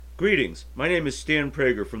Greetings, my name is Stan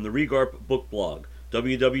Prager from the Regarp Book Blog,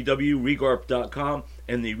 www.regarp.com,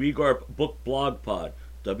 and the Regarp Book Blog Pod,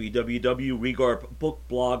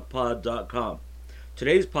 www.regarpbookblogpod.com.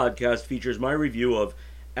 Today's podcast features my review of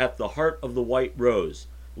At the Heart of the White Rose,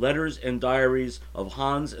 Letters and Diaries of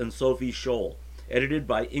Hans and Sophie Scholl, edited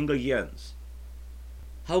by Inga Jens.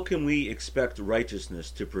 How can we expect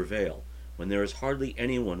righteousness to prevail when there is hardly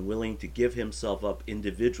anyone willing to give himself up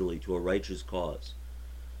individually to a righteous cause?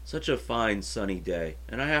 Such a fine sunny day,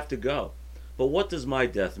 and I have to go. But what does my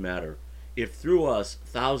death matter, if through us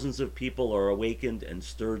thousands of people are awakened and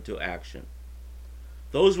stirred to action?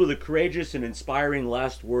 Those were the courageous and inspiring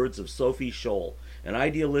last words of Sophie Scholl, an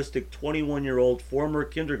idealistic 21-year-old former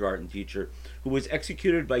kindergarten teacher who was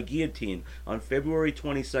executed by guillotine on February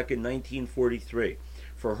 22, 1943,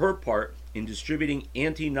 for her part in distributing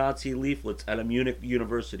anti-Nazi leaflets at a Munich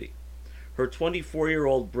university. Her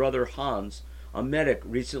 24-year-old brother Hans, a medic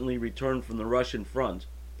recently returned from the Russian front,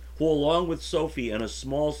 who along with Sophie and a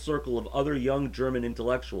small circle of other young German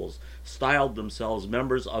intellectuals styled themselves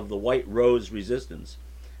members of the White Rose resistance,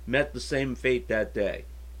 met the same fate that day.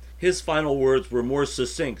 His final words were more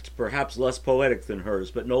succinct, perhaps less poetic than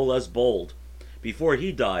hers, but no less bold. Before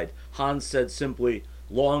he died, Hans said simply,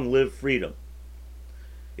 "Long live freedom."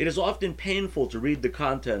 It is often painful to read the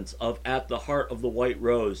contents of At the Heart of the White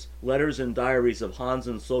Rose, Letters and Diaries of Hans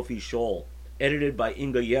and Sophie Scholl, edited by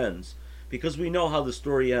Inga Jens, because we know how the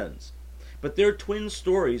story ends. But their twin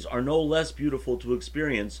stories are no less beautiful to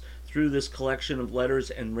experience through this collection of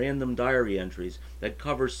letters and random diary entries that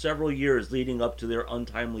cover several years leading up to their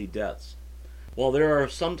untimely deaths. While there are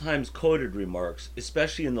sometimes coded remarks,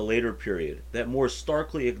 especially in the later period, that more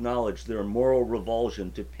starkly acknowledge their moral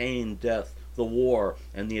revulsion to pain, death, the war,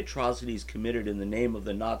 and the atrocities committed in the name of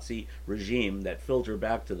the Nazi regime that filter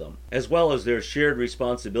back to them, as well as their shared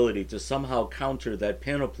responsibility to somehow counter that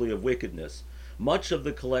panoply of wickedness, much of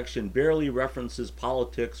the collection barely references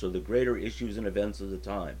politics or the greater issues and events of the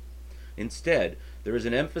time. Instead, there is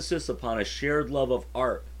an emphasis upon a shared love of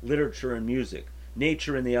art, literature, and music,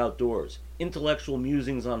 nature and the outdoors, intellectual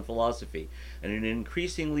musings on philosophy, and an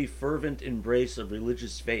increasingly fervent embrace of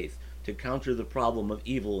religious faith to counter the problem of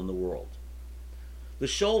evil in the world. The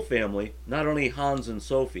Scholl family, not only Hans and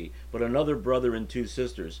Sophie, but another brother and two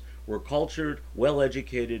sisters, were cultured,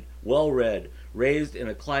 well-educated, well-read, raised in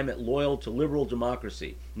a climate loyal to liberal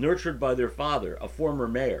democracy, nurtured by their father, a former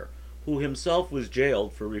mayor, who himself was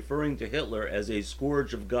jailed for referring to Hitler as a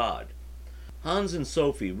scourge of God. Hans and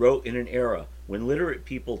Sophie wrote in an era when literate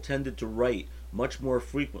people tended to write much more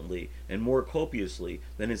frequently and more copiously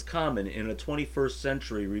than is common in a 21st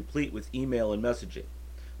century replete with email and messaging.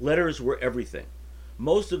 Letters were everything.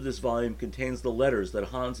 Most of this volume contains the letters that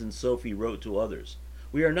Hans and Sophie wrote to others.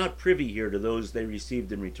 We are not privy here to those they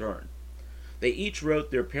received in return. They each wrote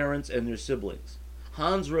their parents and their siblings.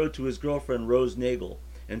 Hans wrote to his girlfriend Rose Nagel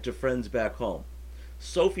and to friends back home.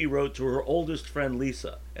 Sophie wrote to her oldest friend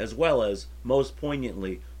Lisa, as well as, most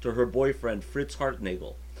poignantly, to her boyfriend Fritz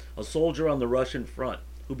Hartnagel, a soldier on the Russian front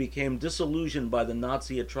who became disillusioned by the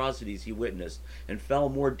Nazi atrocities he witnessed and fell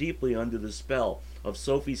more deeply under the spell of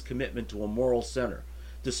Sophie's commitment to a moral center,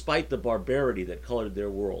 despite the barbarity that colored their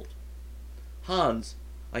world. Hans,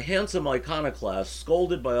 a handsome iconoclast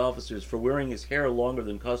scolded by officers for wearing his hair longer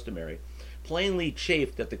than customary, plainly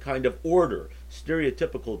chafed at the kind of order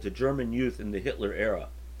stereotypical to German youth in the Hitler era.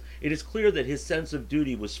 It is clear that his sense of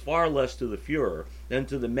duty was far less to the Führer than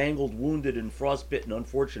to the mangled, wounded, and frostbitten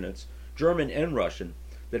unfortunates, German and Russian,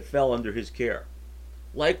 that fell under his care.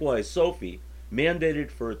 Likewise, Sophie,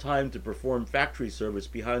 mandated for a time to perform factory service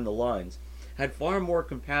behind the lines, had far more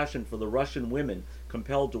compassion for the Russian women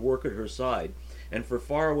compelled to work at her side and for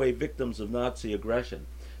faraway victims of Nazi aggression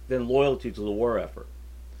than loyalty to the war effort.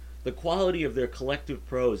 The quality of their collective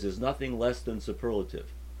prose is nothing less than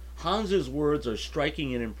superlative. Hans's words are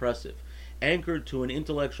striking and impressive, anchored to an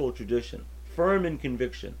intellectual tradition, firm in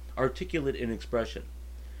conviction, articulate in expression.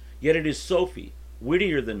 Yet it is Sophie,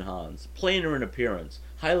 wittier than Hans, plainer in appearance,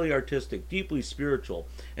 highly artistic, deeply spiritual,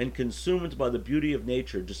 and consumed by the beauty of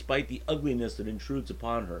nature despite the ugliness that intrudes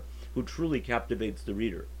upon her, who truly captivates the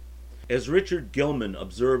reader. As Richard Gilman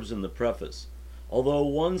observes in the preface, although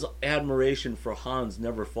one's admiration for Hans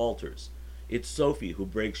never falters, it's Sophie who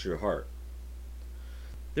breaks your heart.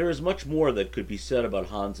 There is much more that could be said about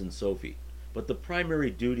Hans and Sophie, but the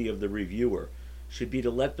primary duty of the reviewer should be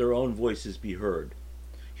to let their own voices be heard.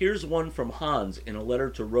 Here's one from Hans in a letter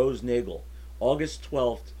to Rose Nagel, August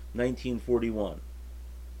 12, 1941.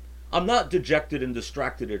 I'm not dejected and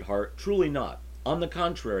distracted at heart, truly not. On the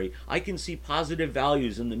contrary, I can see positive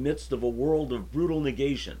values in the midst of a world of brutal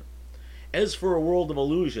negation. As for a world of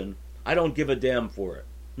illusion, I don't give a damn for it.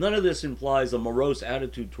 None of this implies a morose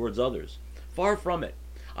attitude towards others. Far from it.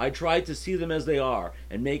 I try to see them as they are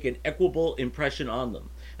and make an equable impression on them,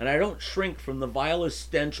 and I don't shrink from the vilest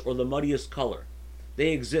stench or the muddiest color.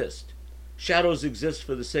 They exist. Shadows exist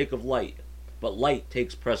for the sake of light, but light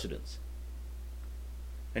takes precedence.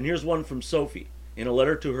 And here's one from Sophie, in a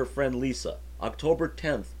letter to her friend Lisa, October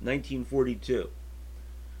 10th, 1942.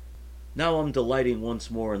 Now I'm delighting once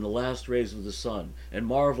more in the last rays of the sun, and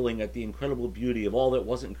marveling at the incredible beauty of all that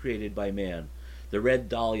wasn't created by man. The red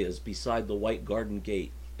dahlias beside the white garden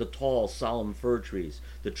gate, the tall, solemn fir trees,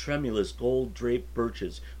 the tremulous, gold-draped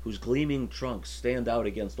birches whose gleaming trunks stand out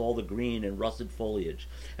against all the green and russet foliage,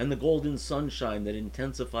 and the golden sunshine that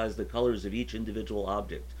intensifies the colors of each individual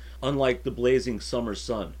object, unlike the blazing summer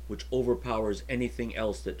sun, which overpowers anything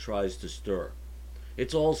else that tries to stir.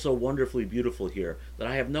 It's all so wonderfully beautiful here that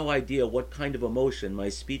I have no idea what kind of emotion my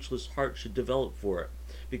speechless heart should develop for it,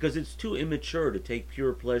 because it's too immature to take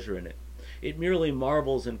pure pleasure in it. It merely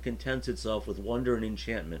marvels and contents itself with wonder and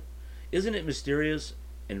enchantment. Isn't it mysterious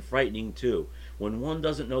and frightening, too, when one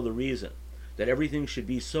doesn't know the reason, that everything should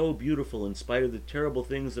be so beautiful in spite of the terrible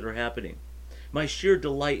things that are happening? My sheer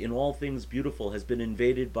delight in all things beautiful has been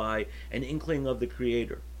invaded by an inkling of the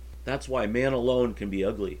Creator. That's why man alone can be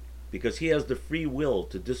ugly, because he has the free will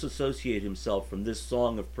to disassociate himself from this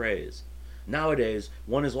song of praise. Nowadays,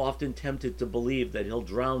 one is often tempted to believe that he'll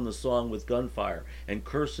drown the song with gunfire and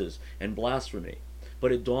curses and blasphemy,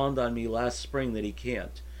 but it dawned on me last spring that he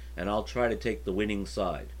can't, and I'll try to take the winning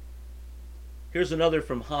side. Here's another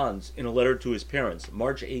from Hans in a letter to his parents,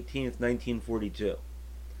 March 18th, 1942.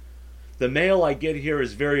 The mail I get here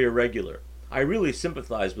is very irregular. I really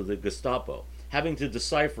sympathize with the Gestapo, having to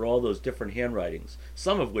decipher all those different handwritings,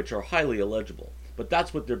 some of which are highly illegible. But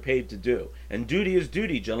that's what they're paid to do. And duty is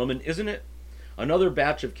duty, gentlemen, isn't it? Another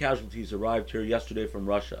batch of casualties arrived here yesterday from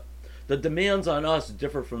Russia. The demands on us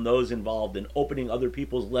differ from those involved in opening other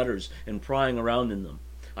people's letters and prying around in them.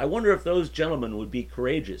 I wonder if those gentlemen would be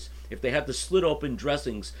courageous if they had to slit open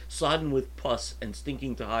dressings sodden with pus and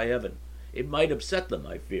stinking to high heaven. It might upset them,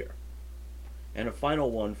 I fear. And a final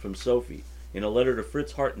one from Sophie, in a letter to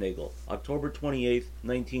Fritz Hartnagel, October 28,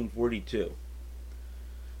 1942.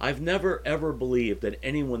 I've never ever believed that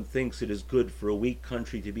anyone thinks it is good for a weak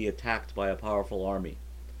country to be attacked by a powerful army.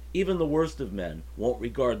 Even the worst of men won't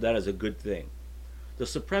regard that as a good thing. The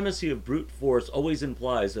supremacy of brute force always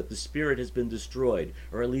implies that the spirit has been destroyed,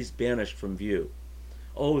 or at least banished from view.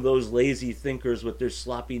 Oh, those lazy thinkers with their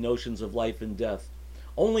sloppy notions of life and death.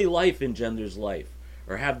 Only life engenders life.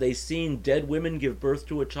 Or have they seen dead women give birth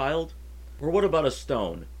to a child? Or what about a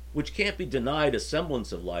stone, which can't be denied a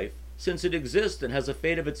semblance of life, since it exists and has a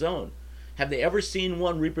fate of its own? Have they ever seen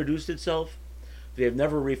one reproduce itself? They have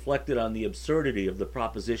never reflected on the absurdity of the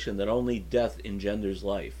proposition that only death engenders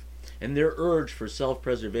life, and their urge for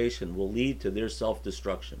self-preservation will lead to their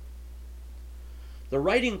self-destruction. The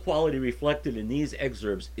writing quality reflected in these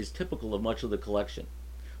excerpts is typical of much of the collection.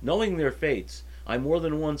 Knowing their fates, I more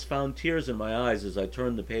than once found tears in my eyes as I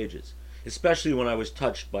turned the pages, especially when I was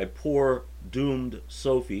touched by poor, doomed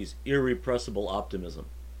Sophie's irrepressible optimism.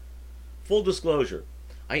 Full disclosure,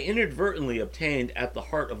 I inadvertently obtained At the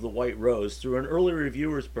Heart of the White Rose through an early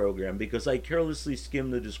reviewers program because I carelessly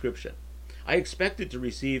skimmed the description. I expected to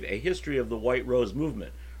receive a history of the White Rose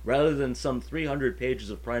movement, rather than some 300 pages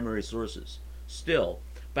of primary sources. Still,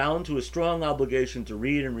 bound to a strong obligation to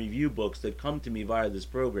read and review books that come to me via this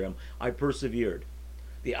program, I persevered.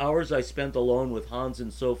 The hours I spent alone with Hans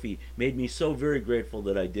and Sophie made me so very grateful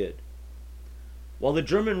that I did. While the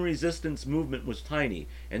German resistance movement was tiny,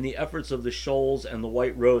 and the efforts of the Scholls and the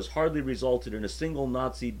White Rose hardly resulted in a single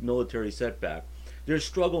Nazi military setback, their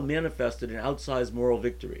struggle manifested an outsized moral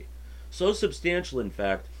victory. So substantial, in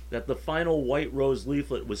fact, that the final White Rose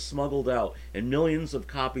leaflet was smuggled out and millions of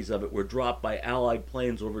copies of it were dropped by Allied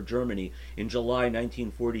planes over Germany in July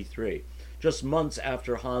 1943, just months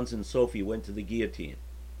after Hans and Sophie went to the guillotine.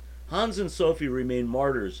 Hans and Sophie remain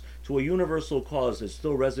martyrs to a universal cause that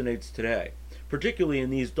still resonates today, particularly in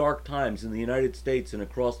these dark times in the United States and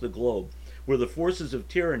across the globe, where the forces of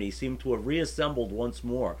tyranny seem to have reassembled once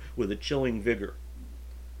more with a chilling vigor.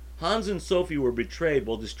 Hans and Sophie were betrayed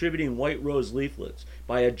while distributing White Rose leaflets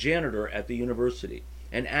by a janitor at the university,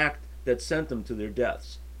 an act that sent them to their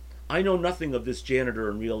deaths. I know nothing of this janitor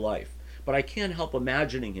in real life, but I can't help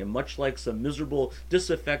imagining him much like some miserable,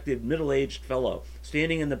 disaffected, middle-aged fellow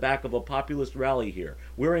standing in the back of a populist rally here,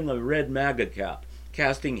 wearing a red MAGA cap,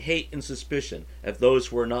 casting hate and suspicion at those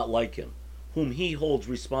who are not like him, whom he holds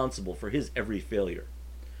responsible for his every failure.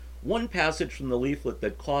 One passage from the leaflet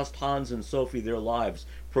that cost Hans and Sophie their lives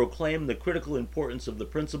proclaimed the critical importance of the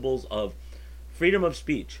principles of freedom of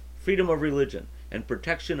speech, freedom of religion, and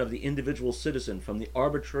protection of the individual citizen from the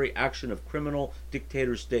arbitrary action of criminal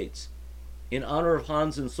dictator states. In honor of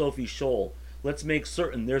Hans and Sophie Scholl, let's make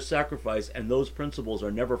certain their sacrifice and those principles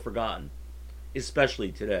are never forgotten,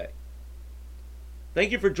 especially today.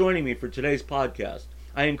 Thank you for joining me for today's podcast.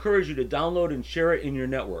 I encourage you to download and share it in your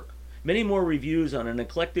network. Many more reviews on an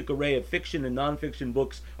eclectic array of fiction and nonfiction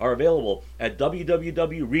books are available at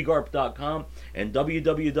www.regarp.com and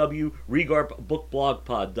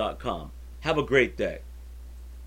www.regarpbookblogpod.com. Have a great day.